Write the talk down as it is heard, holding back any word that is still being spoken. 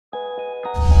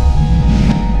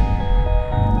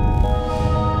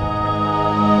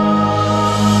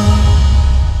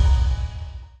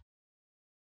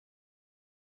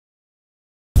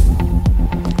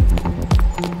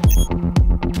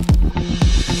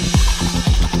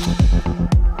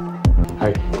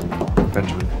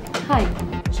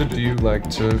Do you like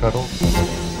to cuddle?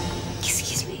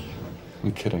 Excuse me.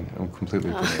 I'm kidding. I'm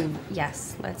completely kidding.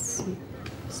 Yes, let's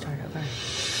start over.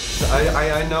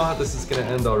 I know how this is gonna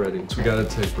end already. So we gotta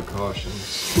take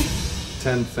precautions.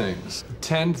 10 things.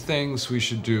 10 things we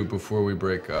should do before we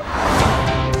break up.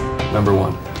 Number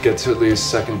 1, get to at least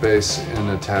second base in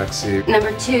a taxi.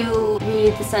 Number 2,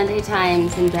 read the Sunday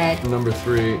Times in bed. Number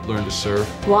 3, learn to surf.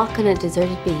 Walk on a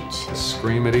deserted beach.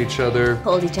 Scream at each other.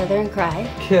 Hold each other and cry.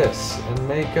 Kiss and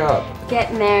make up.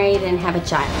 Get married and have a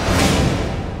child.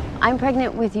 I'm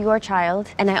pregnant with your child,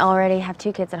 and I already have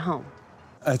 2 kids at home.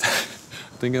 I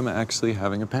think I'm actually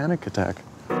having a panic attack.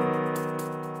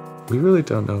 We really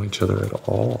don't know each other at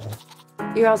all.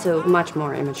 You're also much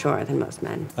more immature than most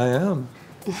men. I am.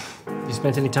 You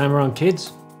spent any time around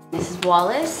kids? This is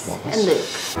Wallace and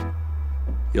Luke.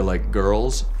 You like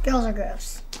girls? Girls are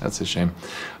gross. That's a shame.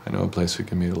 I know a place we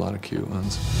can meet a lot of cute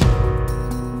ones.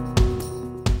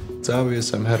 It's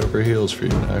obvious I'm head over heels for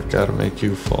you, and I've got to make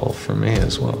you fall for me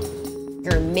as well.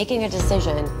 You're making a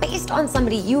decision based on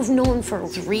somebody you've known for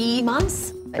 3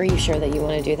 months? Are you sure that you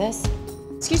want to do this?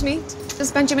 Excuse me,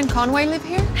 does Benjamin Conway live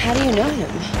here? How do you know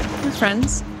him? We're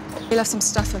friends. We left some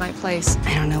stuff in my place.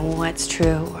 I don't know what's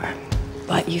true or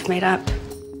what you've made up.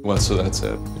 Well, so that's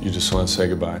it. You just want to say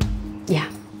goodbye? Yeah.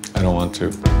 I don't want to.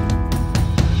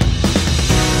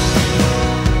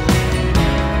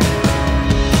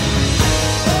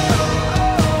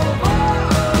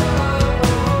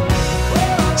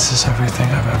 This is everything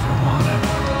I've ever wanted.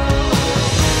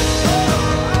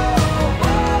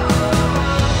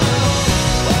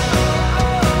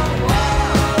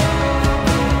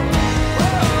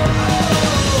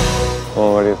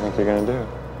 Well, what do you think you're gonna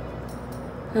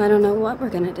do? I don't know what we're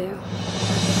gonna do.